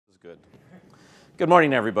Good. Good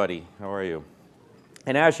morning, everybody. How are you?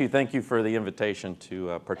 And Ashu, thank you for the invitation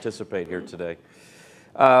to participate here today.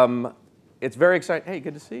 It's very exciting. Hey,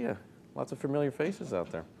 good to see you. Lots of familiar faces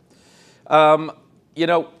out there. You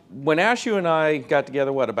know, when Ashu and I got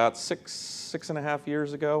together, what, about six and a half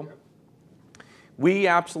years ago, we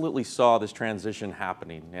absolutely saw this transition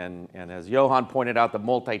happening. And as Johan pointed out, the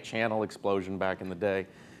multi-channel explosion back in the day,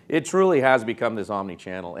 it truly has become this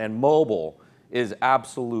omni-channel. And mobile is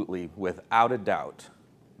absolutely, without a doubt,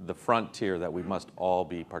 the frontier that we must all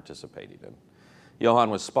be participating in. Johan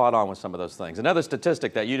was spot on with some of those things. Another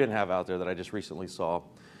statistic that you didn't have out there that I just recently saw,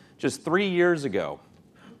 just 3 years ago,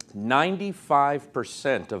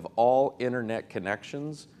 95% of all internet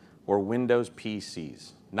connections were Windows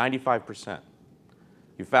PCs, 95%.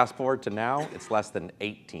 You fast forward to now, it's less than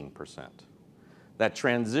 18%. That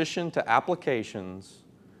transition to applications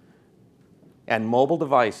and mobile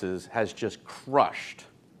devices has just crushed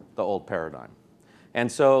the old paradigm. And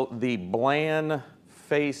so the bland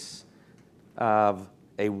face of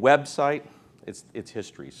a website, it's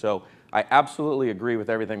history. So I absolutely agree with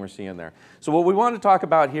everything we're seeing there. So what we want to talk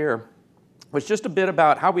about here was just a bit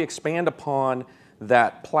about how we expand upon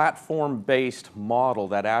that platform-based model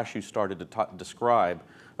that Ashu started to describe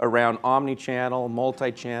around omni-channel,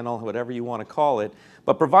 multi-channel, whatever you want to call it,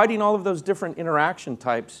 but providing all of those different interaction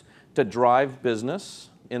types to drive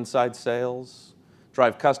business, inside sales,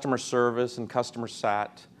 drive customer service and customer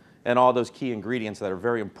sat, and all those key ingredients that are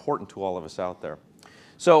very important to all of us out there.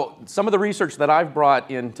 So some of the research that I've brought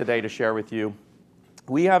in today to share with you,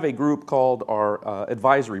 we have a group called our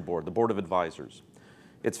advisory board, the Board of Advisors.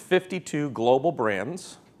 It's 52 global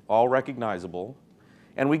brands, all recognizable,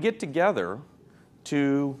 and we get together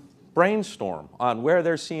to brainstorm on where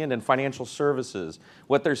they're seeing in financial services,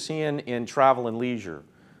 what they're seeing in travel and leisure,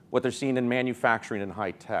 what they're seeing in manufacturing and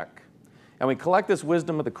high tech. And we collect this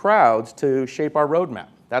wisdom of the crowds to shape our roadmap.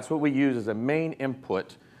 That's what we use as a main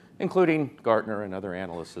input, including Gartner and other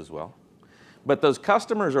analysts as well. But those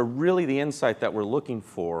customers are really the insight that we're looking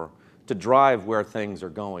for to drive where things are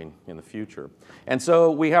going in the future. And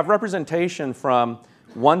so we have representation from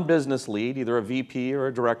one business lead, either a VP or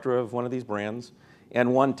a director of one of these brands,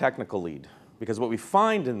 and one technical lead. Because what we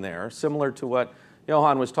find in there, similar to what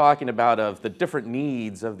Johan was talking about of the different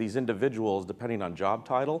needs of these individuals depending on job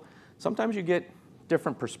title, sometimes you get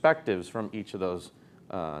different perspectives from each of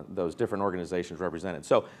those different organizations represented.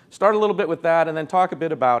 So start a little bit with that and then talk a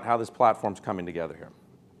bit about how this platform's coming together here.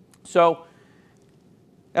 So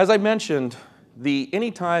as I mentioned, the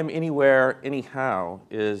anytime, anywhere, anyhow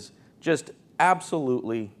is just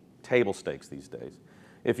absolutely table stakes these days.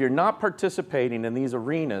 If you're not participating in these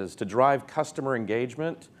arenas to drive customer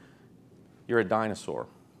engagement, you're a dinosaur.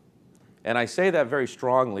 And I say that very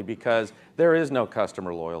strongly because there is no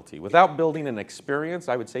customer loyalty. Without building an experience,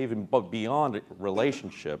 I would say even beyond a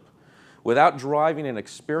relationship, without driving an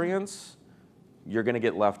experience, you're going to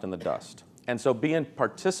get left in the dust. And so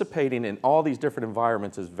participating in all these different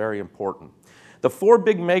environments is very important. The 4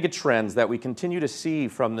 big mega trends that we continue to see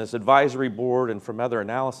from this advisory board and from other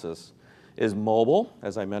analysis is mobile,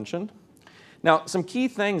 as I mentioned. Now, some key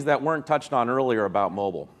things that weren't touched on earlier about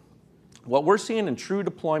mobile. What we're seeing in true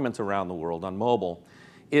deployments around the world on mobile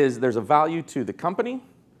is there's a value to the company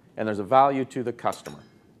and there's a value to the customer.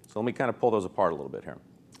 So let me kind of pull those apart a little bit here.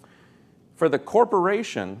 For the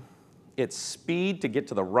corporation, it's speed to get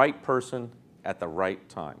to the right person at the right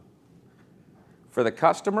time. For the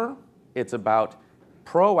customer, it's about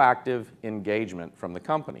proactive engagement from the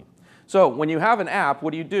company. So when you have an app,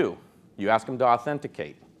 what do? You ask them to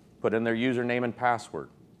authenticate, put in their username and password,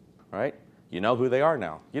 right? You know who they are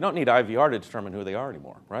now. You don't need IVR to determine who they are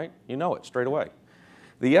anymore, right? You know it straight away.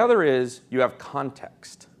 The other is you have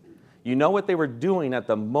context. You know what they were doing at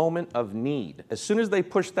the moment of need. As soon as they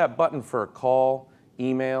push that button for a call,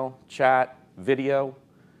 email, chat, video,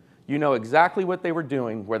 you know exactly what they were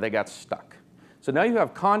doing where they got stuck. So now you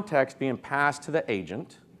have context being passed to the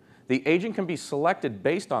agent. The agent can be selected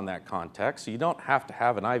based on that context, so you don't have to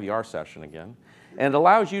have an IVR session again. And it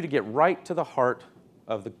allows you to get right to the heart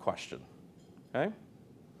of the question. Okay?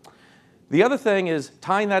 The other thing is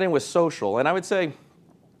tying that in with social, and I would say,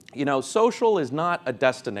 you know, social is not a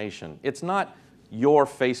destination. It's not your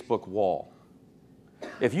Facebook wall.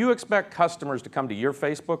 If you expect customers to come to your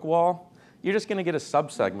Facebook wall, you're just going to get a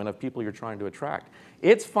subsegment of people you're trying to attract.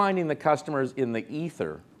 It's finding the customers in the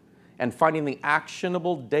ether and finding the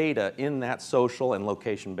actionable data in that social and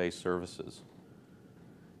location-based services.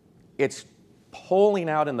 It's pulling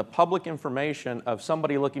out in the public information of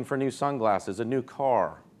somebody looking for new sunglasses, a new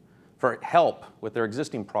car, for help with their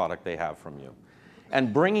existing product they have from you,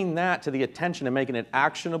 and bringing that to the attention and making it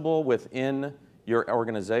actionable within your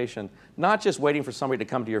organization, not just waiting for somebody to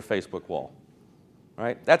come to your Facebook wall,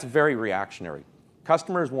 right? That's very reactionary.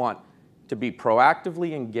 Customers want to be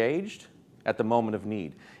proactively engaged at the moment of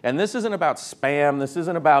need. And this isn't about spam. This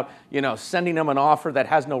isn't about, sending them an offer that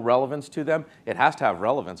has no relevance to them. It has to have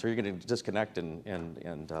relevance or you're going to disconnect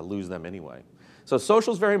and lose them anyway. So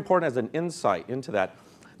social is very important as an insight into that.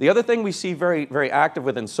 The other thing we see very, very active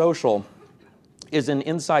within social is in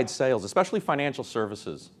inside sales, especially financial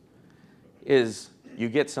services, is you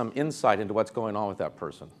get some insight into what's going on with that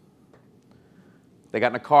person. They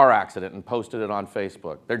got in a car accident and posted it on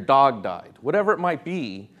Facebook. Their dog died. Whatever it might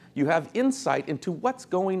be, you have insight into what's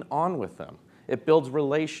going on with them. It builds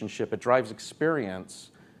relationship. It drives experience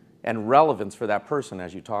and relevance for that person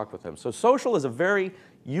as you talk with them. So social is a very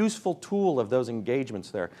useful tool of those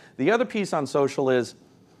engagements there. The other piece on social is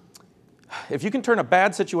if you can turn a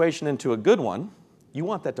bad situation into a good one, you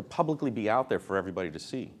want that to publicly be out there for everybody to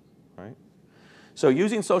see, right? So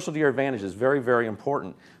using social to your advantage is very, very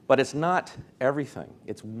important, but it's not everything.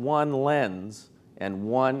 It's one lens and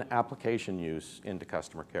one application use into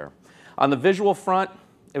customer care. On the visual front,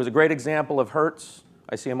 it was a great example of Hertz.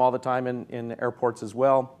 I see them all the time in airports as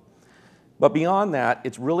well. But beyond that,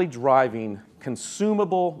 it's really driving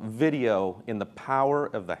consumable video in the power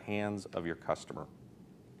of the hands of your customer.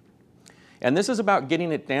 And this is about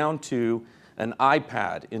getting it down to an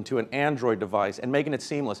iPad, into an Android device, and making it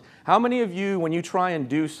seamless. How many of you, when you try and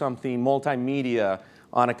do something multimedia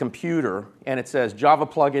on a computer, and it says Java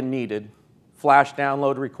plugin needed, Flash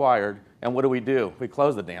download required, and what do? We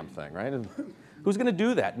close the damn thing, right? And who's going to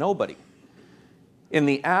do that? Nobody. In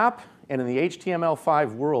the app and in the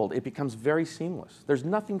HTML5 world, it becomes very seamless. There's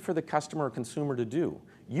nothing for the customer or consumer to do.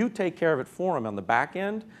 You take care of it for them on the back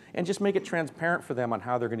end and just make it transparent for them on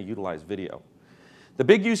how they're going to utilize video. The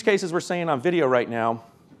big use cases we're seeing on video right now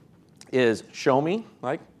is show me,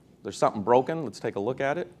 like there's something broken, let's take a look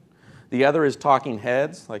at it. The other is talking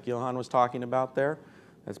heads, like Johan was talking about there.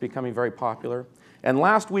 That's becoming very popular. And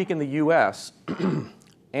last week in the US,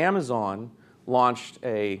 Amazon launched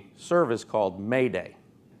a service called Mayday.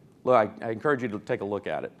 Look, I encourage you to take a look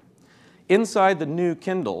at it. Inside the new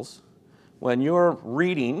Kindles, when you're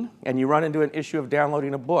reading and you run into an issue of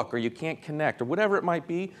downloading a book or you can't connect or whatever it might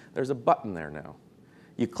be, there's a button there now.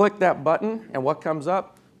 You click that button and what comes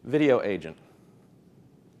up? Video agent.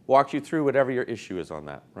 Walks you through whatever your issue is on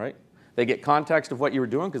that, right? They get context of what you were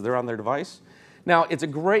doing because they're on their device. Now, it's a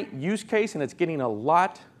great use case and it's getting a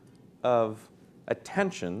lot of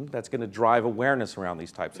attention that's going to drive awareness around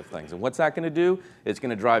these types of things. And what's that going to do? It's going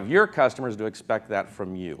to drive your customers to expect that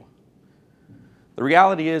from you. The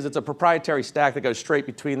reality is it's a proprietary stack that goes straight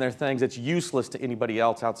between their things. It's useless to anybody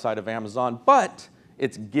else outside of Amazon, but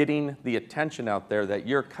it's getting the attention out there that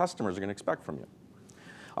your customers are going to expect from you.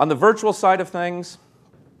 On the virtual side of things,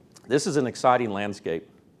 this is an exciting landscape.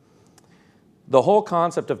 The whole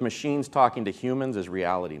concept of machines talking to humans is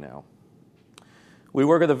reality now. We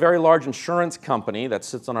work with a very large insurance company that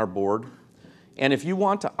sits on our board, and if you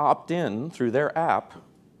want to opt in through their app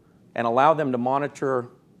and allow them to monitor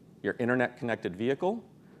your internet-connected vehicle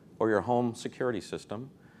or your home security system,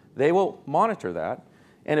 they will monitor that.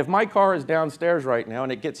 And if my car is downstairs right now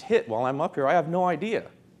and it gets hit while I'm up here, I have no idea.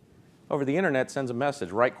 Over the internet sends a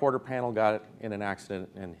message, right quarter panel got it in an accident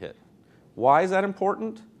and hit. Why is that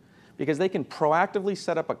important? Because they can proactively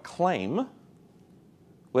set up a claim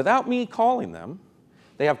without me calling them.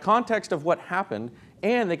 They have context of what happened,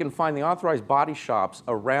 and they can find the authorized body shops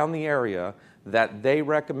around the area that they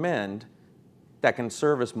recommend that can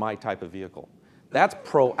service my type of vehicle. That's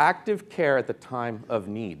proactive care at the time of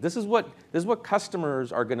need. This is what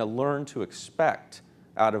customers are going to learn to expect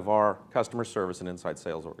out of our customer service and inside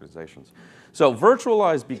sales organizations. So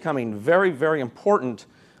virtualized is becoming very, very important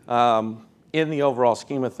in the overall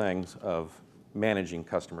scheme of things of managing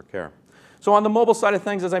customer care. So on the mobile side of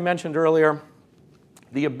things, as I mentioned earlier,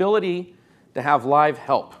 the ability to have live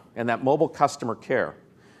help and that mobile customer care.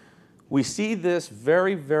 We see this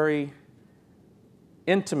very, very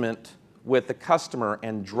intimate with the customer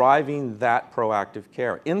and driving that proactive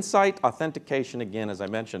care. Insight, authentication, again, as I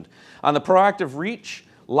mentioned. On the proactive reach,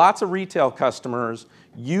 lots of retail customers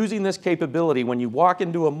using this capability. When you walk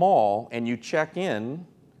into a mall and you check in,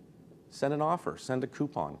 send an offer, send a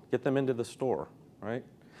coupon, get them into the store, right?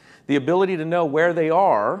 The ability to know where they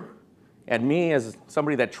are, and me as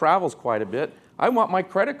somebody that travels quite a bit, I want my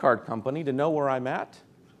credit card company to know where I'm at,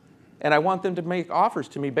 and I want them to make offers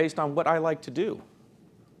to me based on what I like to do,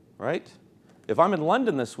 right? If I'm in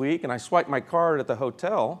London this week and I swipe my card at the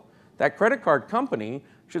hotel, that credit card company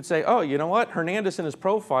should say, oh, you know what, Hernandez in his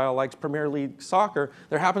profile likes Premier League soccer,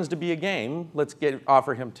 there happens to be a game, let's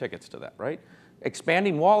offer him tickets to that, right?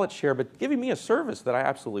 expanding wallet share, but giving me a service that I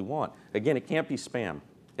absolutely want. Again, it can't be spam.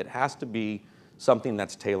 It has to be something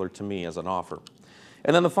that's tailored to me as an offer.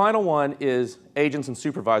 And then the final one is agents and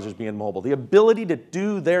supervisors being mobile. The ability to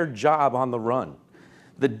do their job on the run.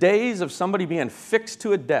 The days of somebody being fixed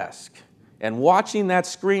to a desk and watching that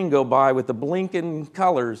screen go by with the blinking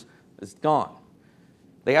colors is gone.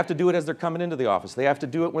 They have to do it as they're coming into the office. They have to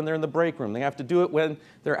do it when they're in the break room. They have to do it when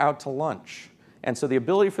they're out to lunch. And so the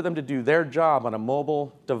ability for them to do their job on a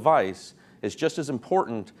mobile device is just as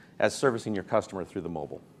important as servicing your customer through the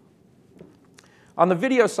mobile. On the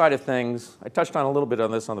video side of things, I touched on a little bit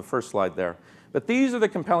on this on the first slide there, but these are the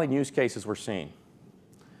compelling use cases we're seeing.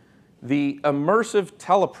 The immersive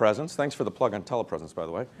telepresence, thanks for the plug on telepresence, by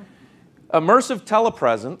the way. Immersive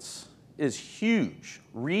telepresence is huge.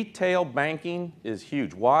 Retail banking is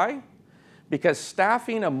huge. Why? Because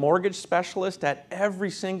staffing a mortgage specialist at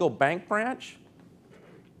every single bank branch,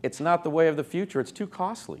 it's not the way of the future. It's too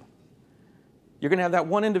costly. You're going to have that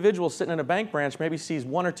one individual sitting in a bank branch, maybe sees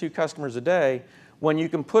 1 or 2 customers a day, when you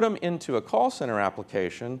can put them into a call center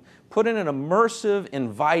application, put in an immersive,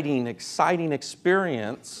 inviting, exciting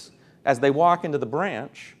experience as they walk into the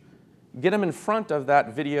branch, get them in front of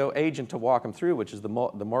that video agent to walk them through, which is the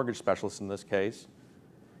mortgage specialist in this case,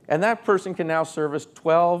 and that person can now service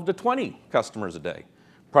 12 to 20 customers a day.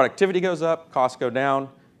 Productivity goes up, costs go down,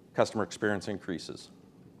 customer experience increases.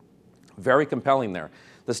 Very compelling there.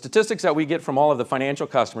 The statistics that we get from all of the financial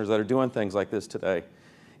customers that are doing things like this today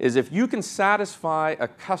is if you can satisfy a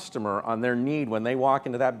customer on their need when they walk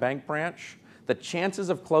into that bank branch, the chances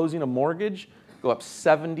of closing a mortgage go up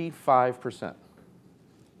 75%.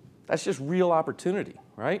 That's just real opportunity,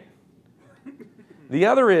 right? The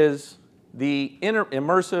other is the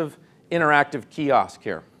immersive interactive kiosk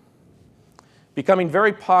here, becoming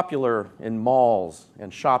very popular in malls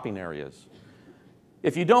and shopping areas.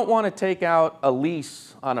 If you don't want to take out a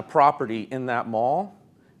lease on a property in that mall,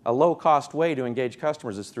 a low-cost way to engage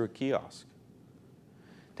customers is through a kiosk.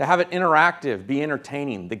 To have it interactive, be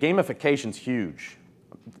entertaining, the gamification's huge.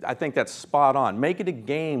 I think that's spot on. Make it a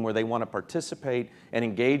game where they want to participate and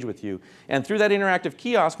engage with you. And through that interactive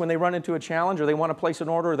kiosk, when they run into a challenge or they want to place an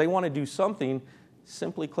order or they want to do something,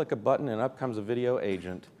 simply click a button and up comes a video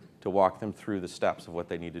agent to walk them through the steps of what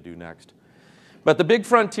they need to do next. But the big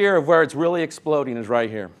frontier of where it's really exploding is right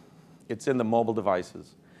here. It's in the mobile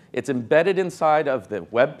devices. It's embedded inside of the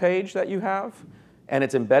web page that you have, and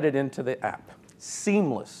it's embedded into the app,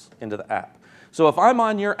 seamless into the app. So if I'm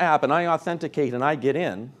on your app and I authenticate and I get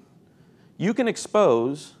in, you can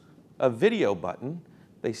expose a video button.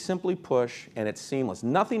 They simply push, and it's seamless.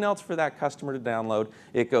 Nothing else for that customer to download.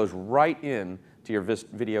 It goes right in to your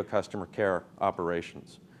video customer care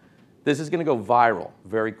operations. This is going to go viral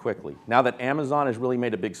very quickly. Now that Amazon has really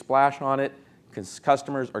made a big splash on it, because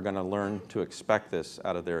customers are going to learn to expect this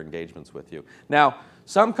out of their engagements with you. Now,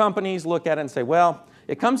 some companies look at it and say, well,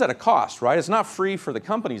 it comes at a cost, right? It's not free for the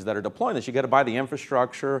companies that are deploying this. You got to buy the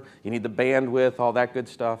infrastructure, you need the bandwidth, all that good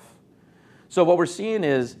stuff. So what we're seeing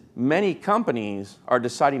is many companies are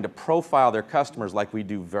deciding to profile their customers like we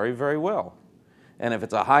do very, very well. And if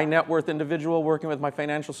it's a high net worth individual working with my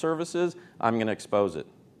financial services, I'm going to expose it,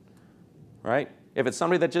 right? If it's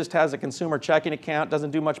somebody that just has a consumer checking account,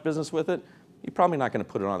 doesn't do much business with it, you're probably not going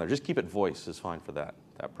to put it on there. Just keep it voice is fine for that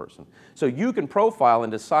person. So you can profile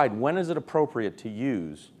and decide when is it appropriate to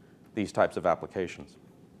use these types of applications.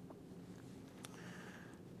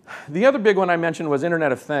 The other big one I mentioned was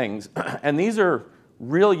Internet of Things. And these are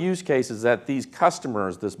real use cases that these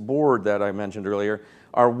customers, this board that I mentioned earlier,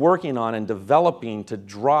 are working on and developing to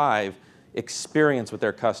drive experience with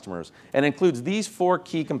their customers. And includes these 4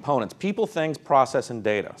 key components: people, things, process, and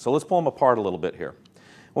data. So let's pull them apart a little bit here.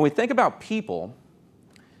 When we think about people,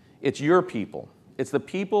 it's your people. It's the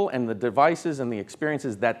people and the devices and the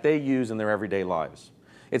experiences that they use in their everyday lives.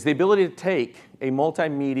 It's the ability to take a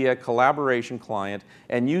multimedia collaboration client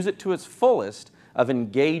and use it to its fullest of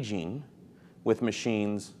engaging with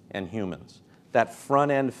machines and humans. That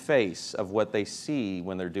front-end face of what they see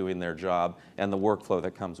when they're doing their job and the workflow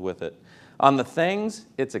that comes with it. On the things,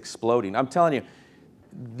 it's exploding. I'm telling you,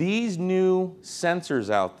 these new sensors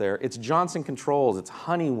out there, it's Johnson Controls, it's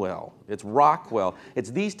Honeywell, it's Rockwell,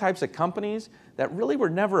 it's these types of companies that really were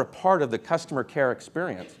never a part of the customer care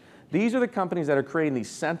experience. These are the companies that are creating these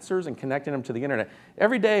sensors and connecting them to the internet.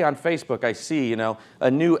 Every day on Facebook I see,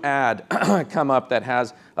 a new ad come up that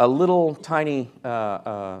has a little tiny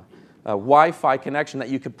Wi-Fi connection that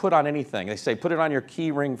you could put on anything. They say put it on your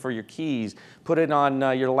key ring for your keys, put it on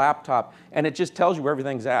your laptop, and it just tells you where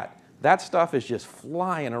everything's at. That stuff is just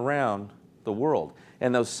flying around the world.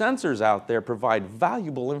 And those sensors out there provide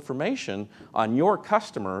valuable information on your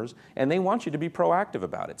customers, and they want you to be proactive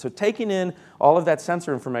about it. So taking in all of that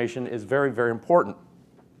sensor information is very, very important.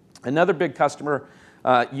 Another big customer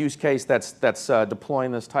use case that's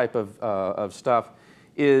deploying this type of stuff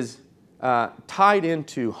is tied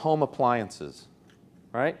into home appliances,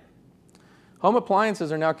 right? Home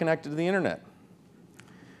appliances are now connected to the internet.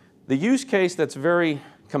 The use case that's very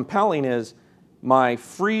compelling is my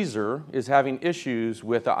freezer is having issues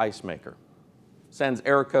with the ice maker. Sends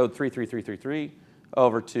error code 33333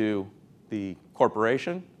 over to the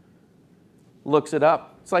corporation, looks it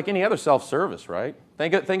up. It's like any other self-service, right?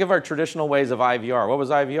 Think of our traditional ways of IVR. What was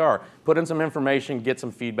IVR? Put in some information, get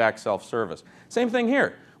some feedback, self-service. Same thing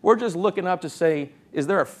here. We're just looking up to say, is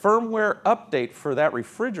there a firmware update for that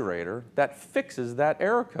refrigerator that fixes that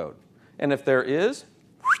error code? And if there is,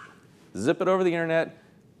 zip it over the internet,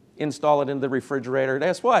 install it into the refrigerator.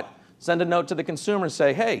 Guess what? Send a note to the consumer and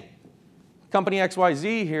say, hey, company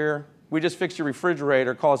XYZ here, we just fixed your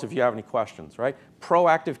refrigerator. Call us if you have any questions, right?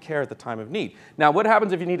 Proactive care at the time of need. Now, what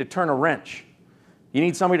happens if you need to turn a wrench? You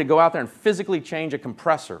need somebody to go out there and physically change a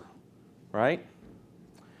compressor, right?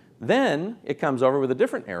 Then it comes over with a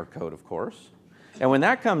different error code, of course. And when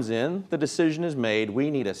that comes in, the decision is made,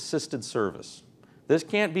 we need assisted service. This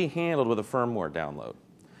can't be handled with a firmware download.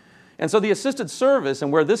 And so the assisted service,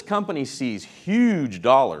 and where this company sees huge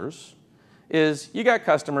dollars, is you got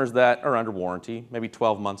customers that are under warranty, maybe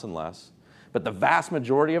 12 months and less, but the vast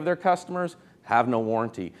majority of their customers have no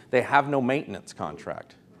warranty. They have no maintenance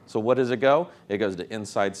contract. So what does it go? It goes to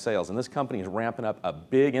inside sales. And this company is ramping up a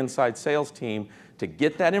big inside sales team to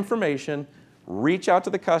get that information, reach out to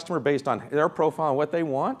the customer based on their profile and what they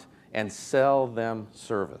want, and sell them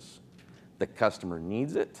service. The customer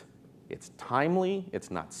needs it. It's timely,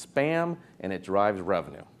 it's not spam, and it drives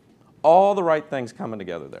revenue. All the right things coming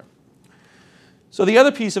together there. So the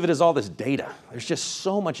other piece of it is all this data. There's just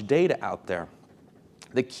so much data out there.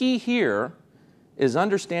 The key here is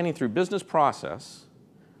understanding through business process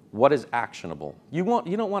what is actionable. You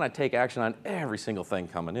don't want to take action on every single thing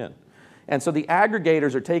coming in. And so the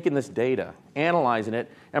aggregators are taking this data, analyzing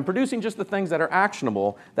it, and producing just the things that are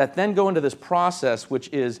actionable that then go into this process, which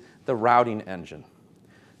is the routing engine.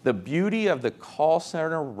 The beauty of the call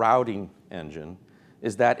center routing engine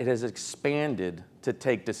is that it has expanded to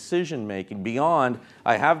take decision-making beyond,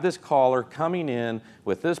 I have this caller coming in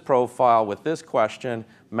with this profile, with this question,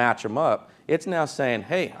 match them up. It's now saying,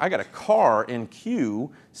 hey, I got a car in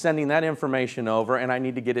queue sending that information over, and I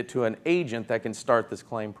need to get it to an agent that can start this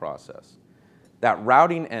claim process. That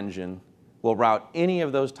routing engine will route any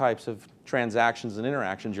of those types of transactions and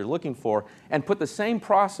interactions you're looking for and put the same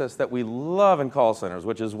process that we love in call centers,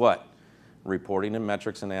 which is what? Reporting and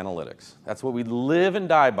metrics and analytics. That's what we live and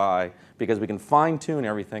die by because we can fine-tune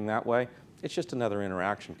everything that way. It's just another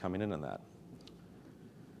interaction coming into that.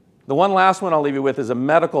 The one last one I'll leave you with is a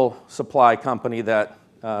medical supply company that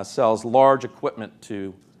sells large equipment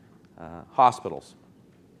to hospitals.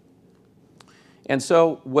 And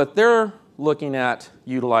so what they're looking at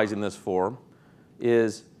utilizing this for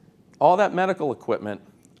is all that medical equipment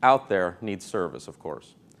out there needs service, of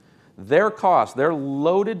course. Their cost, their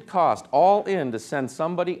loaded cost, all in to send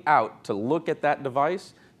somebody out to look at that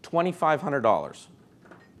device, $2,500.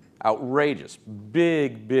 Outrageous.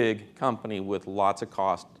 Big, big company with lots of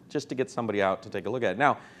cost just to get somebody out to take a look at it.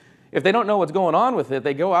 Now, if they don't know what's going on with it,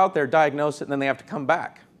 they go out there, diagnose it, and then they have to come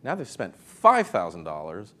back. Now they've spent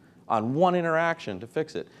 $5,000 on one interaction to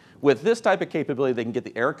fix it. With this type of capability, they can get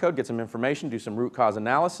the error code, get some information, do some root cause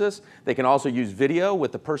analysis. They can also use video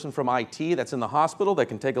with the person from IT that's in the hospital. They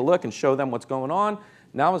can take a look and show them what's going on.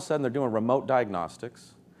 Now all of a sudden they're doing remote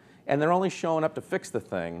diagnostics, and they're only showing up to fix the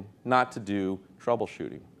thing, not to do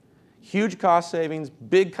troubleshooting. Huge cost savings,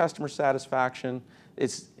 big customer satisfaction.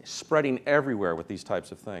 It's spreading everywhere with these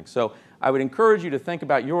types of things. So I would encourage you to think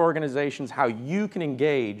about your organizations, how you can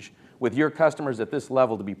engage with your customers at this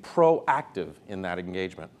level to be proactive in that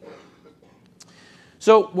engagement.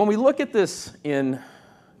 So when we look at this in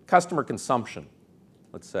customer consumption,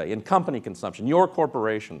 let's say, in company consumption, your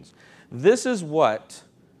corporations, this is what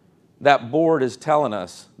that board is telling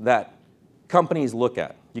us that companies look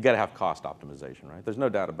at. You got to have cost optimization, right? There's no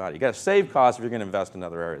doubt about it. You got to save costs if you're going to invest in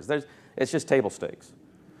other areas. It's just table stakes.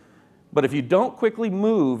 But if you don't quickly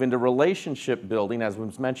move into relationship building, as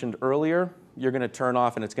was mentioned earlier, you're going to turn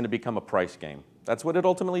off and it's going to become a price game. That's what it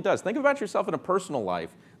ultimately does. Think about yourself in a personal life.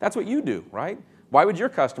 That's what you do, right? Why would your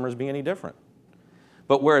customers be any different?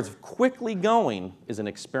 But where it's quickly going is an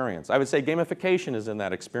experience. I would say gamification is in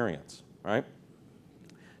that experience, right?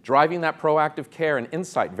 Driving that proactive care and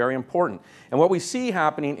insight, very important. And what we see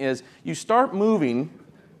happening is you start moving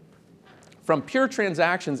from pure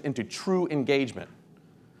transactions into true engagement.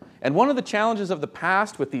 And one of the challenges of the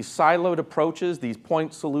past with these siloed approaches, these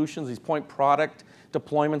point solutions, these point product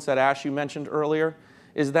deployments that Ashu mentioned earlier,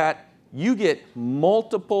 is that you get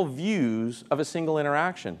multiple views of a single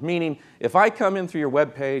interaction. Meaning, if I come in through your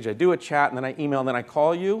web page, I do a chat, and then I email, and then I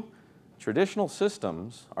call you, traditional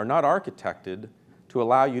systems are not architected to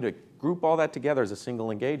allow you to group all that together as a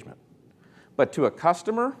single engagement. But to a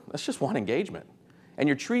customer, that's just one engagement. And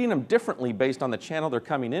you're treating them differently based on the channel they're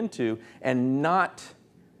coming into and not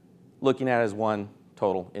looking at it as one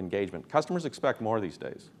total engagement. Customers expect more these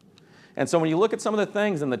days. And so when you look at some of the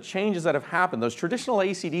things and the changes that have happened, those traditional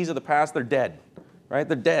ACDs of the past, they're dead, right?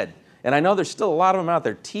 They're dead. And I know there's still a lot of them out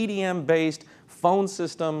there, TDM-based phone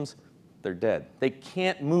systems, they're dead. They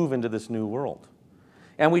can't move into this new world.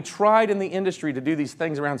 And we tried in the industry to do these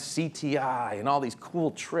things around CTI and all these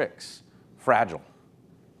cool tricks. Fragile,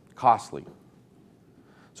 costly.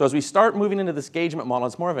 So as we start moving into this engagement model,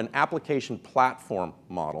 it's more of an application platform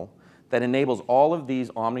model that enables all of these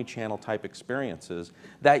omni-channel type experiences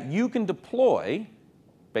that you can deploy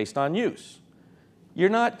based on use. You're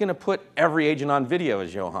not going to put every agent on video,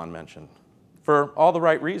 as Johan mentioned, for all the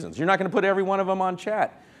right reasons. You're not going to put every one of them on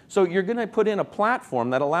chat. So you're going to put in a platform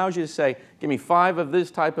that allows you to say, give me 5 of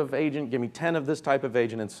this type of agent, give me 10 of this type of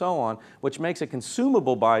agent, and so on, which makes it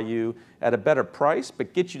consumable by you at a better price,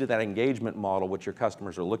 but gets you to that engagement model which your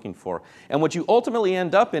customers are looking for. And what you ultimately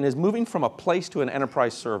end up in is moving from a place to an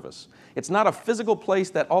enterprise service. It's not a physical place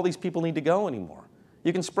that all these people need to go anymore.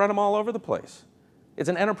 You can spread them all over the place. It's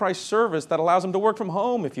an enterprise service that allows them to work from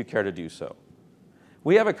home if you care to do so.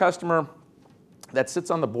 We have a customer that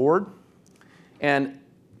sits on the board, and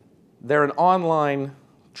they're an online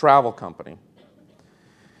travel company.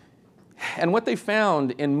 And what they found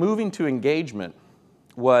in moving to engagement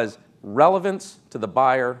was relevance to the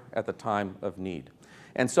buyer at the time of need.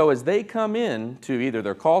 And so as they come in to either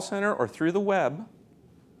their call center or through the web,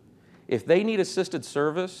 if they need assisted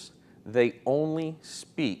service, they only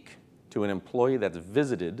speak to an employee that's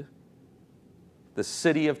visited the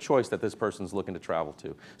city of choice that this person's looking to travel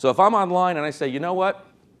to. So if I'm online and I say, you know what?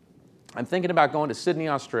 I'm thinking about going to Sydney,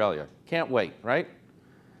 Australia. Can't wait, right?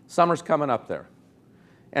 Summer's coming up there.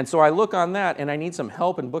 And so I look on that and I need some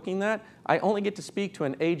help in booking that. I only get to speak to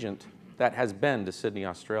an agent that has been to Sydney,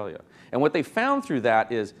 Australia. And what they found through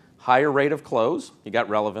that is higher rate of close, you got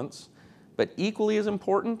relevance, but equally as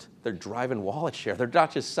important, they're driving wallet share. They're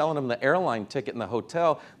not just selling them the airline ticket and the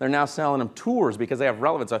hotel, they're now selling them tours because they have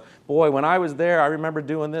relevance. Boy, when I was there, I remember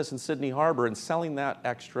doing this in Sydney Harbor and selling that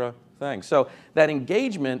extra thing. So that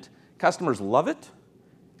engagement, customers love it,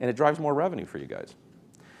 and it drives more revenue for you guys.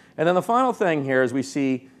 And then the final thing here is we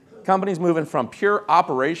see companies moving from pure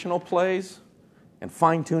operational plays and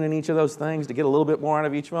fine-tuning each of those things to get a little bit more out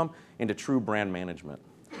of each of them into true brand management.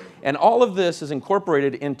 And all of this is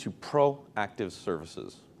incorporated into proactive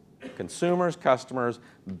services. Consumers, customers,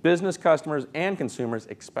 business customers, and consumers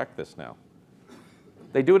expect this now.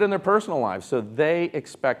 They do it in their personal lives, so they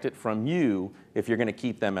expect it from you if you're going to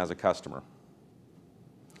keep them as a customer.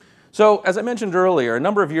 So, as I mentioned earlier, a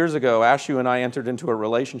number of years ago, Ashu and I entered into a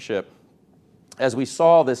relationship as we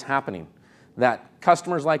saw this happening, that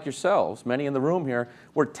customers like yourselves, many in the room here,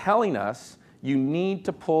 were telling us you need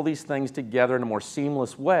to pull these things together in a more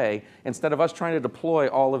seamless way instead of us trying to deploy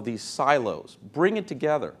all of these silos. Bring it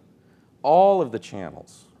together, all of the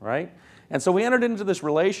channels, right? And so we entered into this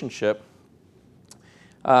relationship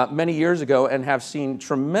many years ago and have seen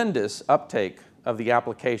tremendous uptake of the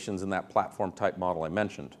applications in that platform type model I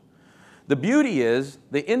mentioned. The beauty is,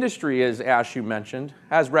 the industry, as Ashu mentioned,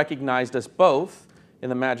 has recognized us both in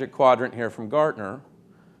the Magic Quadrant here from Gartner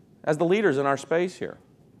as the leaders in our space here.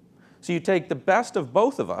 So you take the best of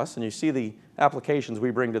both of us, and you see the applications we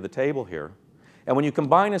bring to the table here, and when you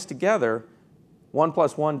combine us together, 1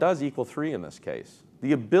 + 1 does equal 3 in this case.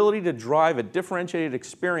 The ability to drive a differentiated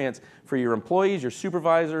experience for your employees, your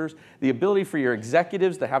supervisors, the ability for your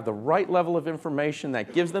executives to have the right level of information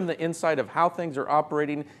that gives them the insight of how things are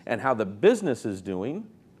operating and how the business is doing,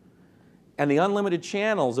 and the unlimited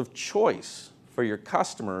channels of choice for your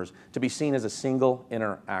customers to be seen as a single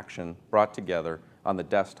interaction brought together on the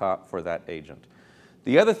desktop for that agent.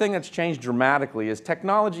 The other thing that's changed dramatically is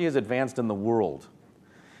technology has advanced in the world.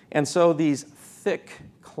 And so these thick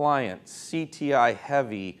client, CTI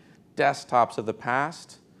heavy desktops of the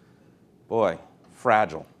past, boy,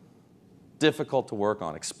 fragile, difficult to work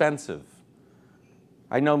on, expensive.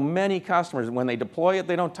 I know many customers, when they deploy it,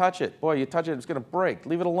 they don't touch it. Boy, you touch it, it's going to break.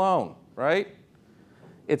 Leave it alone, right?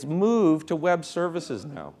 It's moved to web services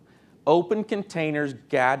now. Open containers,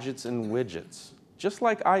 gadgets, and widgets. Just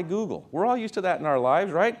like iGoogle. We're all used to that in our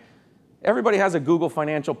lives, right? Everybody has a Google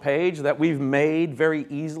financial page that we've made very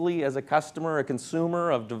easily as a customer, a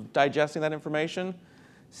consumer of digesting that information.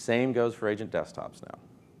 Same goes for agent desktops now.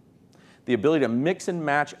 The ability to mix and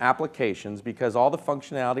match applications, because all the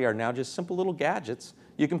functionality are now just simple little gadgets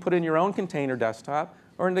you can put in your own container desktop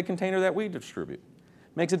or in the container that we distribute.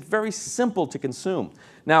 Makes it very simple to consume.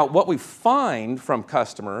 Now, what we find from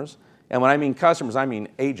customers, and when I mean customers, I mean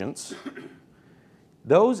agents,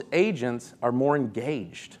 those agents are more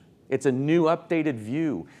engaged. It's a new updated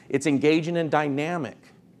view. It's engaging and dynamic.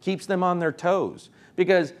 Keeps them on their toes.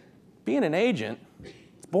 Because being an agent,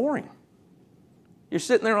 it's boring. You're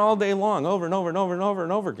sitting there all day long, over and over and over and over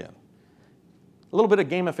and over again. A little bit of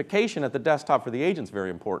gamification at the desktop for the agent is very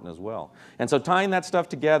important as well. And so tying that stuff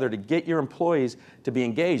together to get your employees to be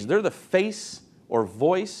engaged, they're the face or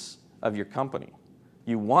voice of your company.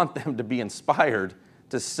 You want them to be inspired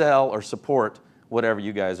to sell or support whatever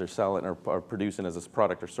you guys are selling or producing as a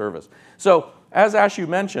product or service. So as Ashu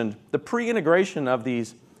mentioned, the pre-integration of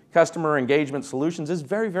these customer engagement solutions is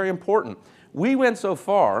very, very important. We went so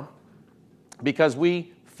far because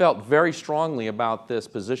we felt very strongly about this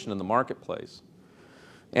position in the marketplace.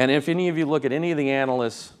 And if any of you look at any of the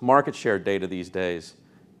analysts' market share data these days,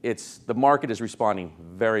 the market is responding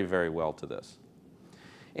very, very well to this.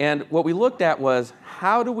 And what we looked at was,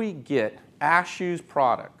 how do we get Ashu's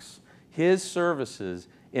products, his services,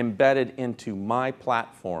 embedded into my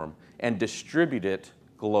platform and distribute it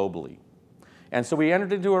globally? And so we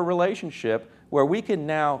entered into a relationship where we can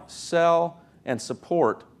now sell and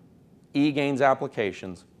support eGain's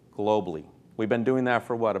applications globally. We've been doing that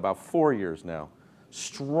for what, about 4 years now.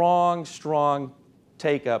 Strong, strong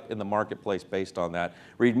take-up in the marketplace based on that,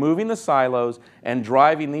 removing the silos and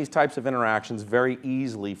driving these types of interactions very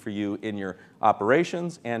easily for you in your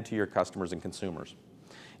operations and to your customers and consumers.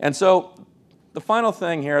 And so the final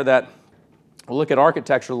thing here that we'll look at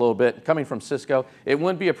architecture a little bit, coming from Cisco. It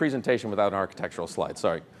wouldn't be a presentation without an architectural slide,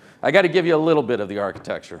 sorry. I got to give you a little bit of the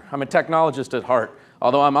architecture. I'm a technologist at heart,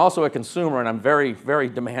 although I'm also a consumer, and I'm very, very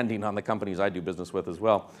demanding on the companies I do business with as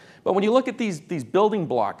well. But when you look at these building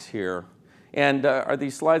blocks here, and are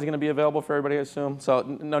these slides going to be available for everybody, I assume?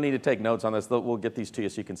 So no need to take notes on this. We'll get these to you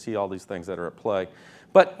so you can see all these things that are at play.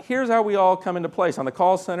 But here's how we all come into place. On the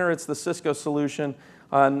call center, it's the Cisco solution.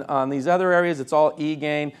 On these other areas, it's all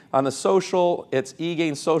eGain. On the social, it's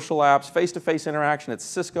eGain social apps. Face-to-face interaction, it's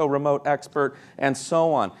Cisco Remote Expert, and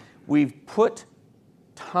so on. We've put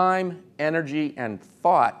time, energy, and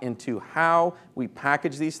thought into how we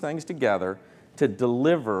package these things together to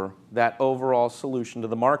deliver that overall solution to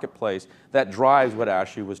the marketplace that drives what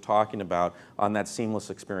Ashu was talking about on that seamless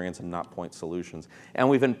experience and not point solutions. And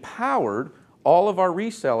we've empowered all of our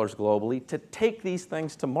resellers globally to take these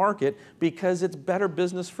things to market because it's better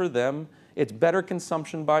business for them, it's better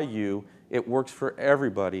consumption by you, it works for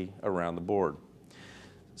everybody around the board.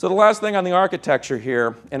 So the last thing on the architecture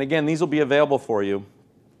here, and again, these will be available for you,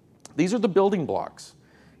 these are the building blocks.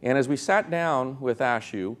 And as we sat down with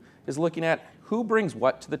Ashu, is looking at who brings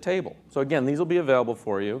what to the table. So again, these will be available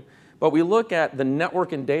for you. But we look at the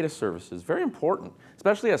network and data services, very important,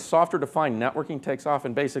 especially as software-defined networking takes off.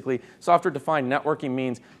 And basically, software-defined networking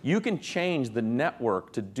means you can change the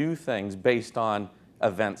network to do things based on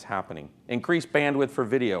events happening. Increase bandwidth for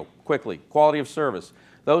video quickly, quality of service.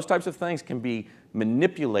 Those types of things can be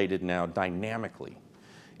manipulated now dynamically.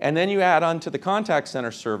 And then you add on to the contact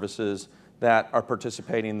center services that are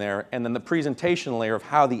participating there, and then the presentation layer of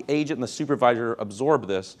how the agent and the supervisor absorb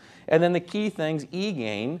this. And then the key things,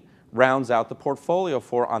 eGain rounds out the portfolio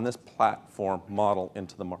for on this platform model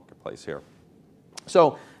into the marketplace here.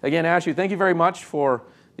 So again, Ashu, thank you very much for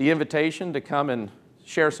the invitation to come and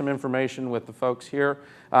share some information with the folks here.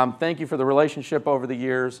 Thank you for the relationship over the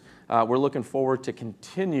years. We're looking forward to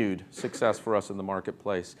continued success for us in the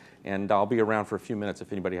marketplace, and I'll be around for a few minutes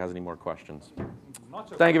if anybody has any more questions.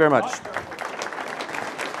 Thank you very much.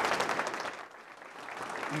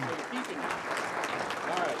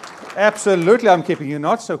 Absolutely, I'm keeping you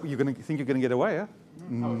not, so you're going to think you're going to get away, huh?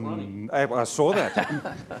 I saw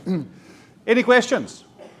that. Any questions?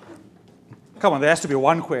 Come on, there has to be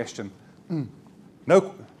one question.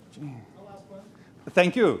 No?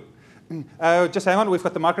 Thank you. Just hang on, we've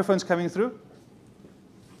got the microphones coming through.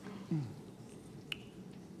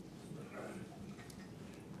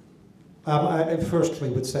 I firstly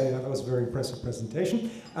would say that was a very impressive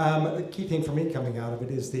presentation. The key thing for me coming out of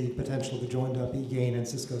it is the potential to join up eGain and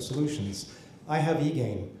Cisco solutions. I have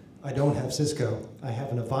eGain. I don't have Cisco. I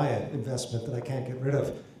have an Avaya investment that I can't get rid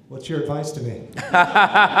of. What's your advice to me?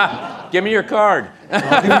 Give me your card.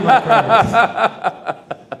 I'll give you my card.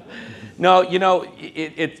 No, you know,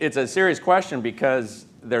 it's a serious question because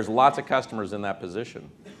there's lots of customers in that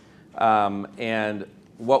position. And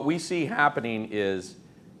what we see happening is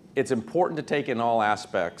it's important to take in all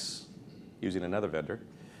aspects using another vendor.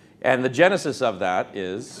 And the genesis of that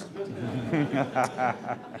is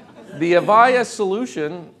the Avaya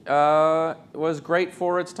solution was great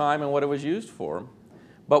for its time and what it was used for.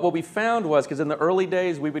 But what we found was, because in the early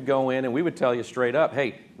days we would go in and we would tell you straight up,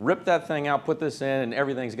 hey, rip that thing out, put this in, and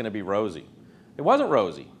everything's going to be rosy. It wasn't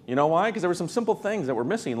rosy. You know why? Because there were some simple things that were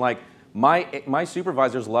missing, like my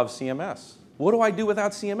supervisors love CMS. What do I do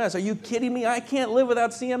without CMS? Are you kidding me? I can't live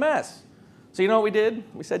without CMS. So you know what we did?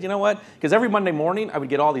 We said, you know what? Because every Monday morning I would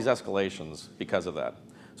get all these escalations because of that.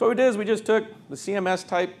 So what we did is we just took the CMS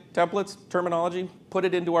type templates, terminology, put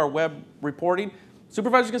it into our web reporting.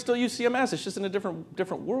 Supervisors can still use CMS, it's just in a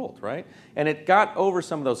different world, right? And it got over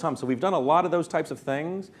some of those humps. So we've done a lot of those types of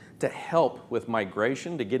things to help with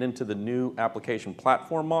migration, to get into the new application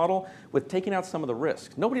platform model with taking out some of the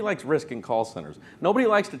risk. Nobody likes risk in call centers. Nobody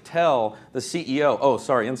likes to tell the CEO, oh,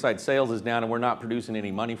 sorry, inside sales is down and we're not producing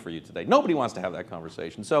any money for you today. Nobody wants to have that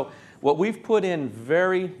conversation. So what we've put in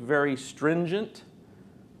very, very stringent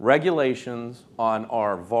regulations on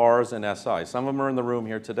our VARs and SIs, some of them are in the room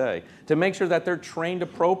here today, to make sure that they're trained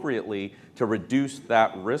appropriately to reduce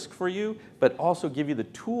that risk for you, but also give you the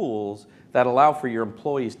tools that allow for your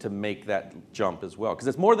employees to make that jump as well. Because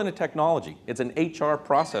it's more than a technology, it's an HR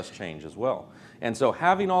process change as well. And so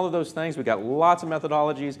having all of those things, we've got lots of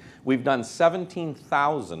methodologies. We've done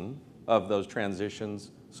 17,000 of those transitions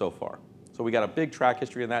so far. So we got a big track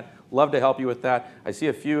history in that. Love to help you with that. I see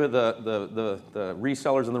a few of the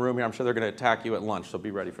resellers in the room here. I'm sure they're going to attack you at lunch, so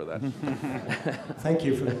be ready for that. Thank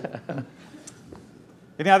you for that.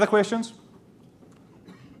 Any other questions?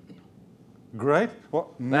 Great.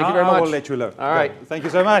 Well, Thank you very much. I will let you alone. All right. Thank you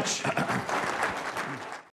so much.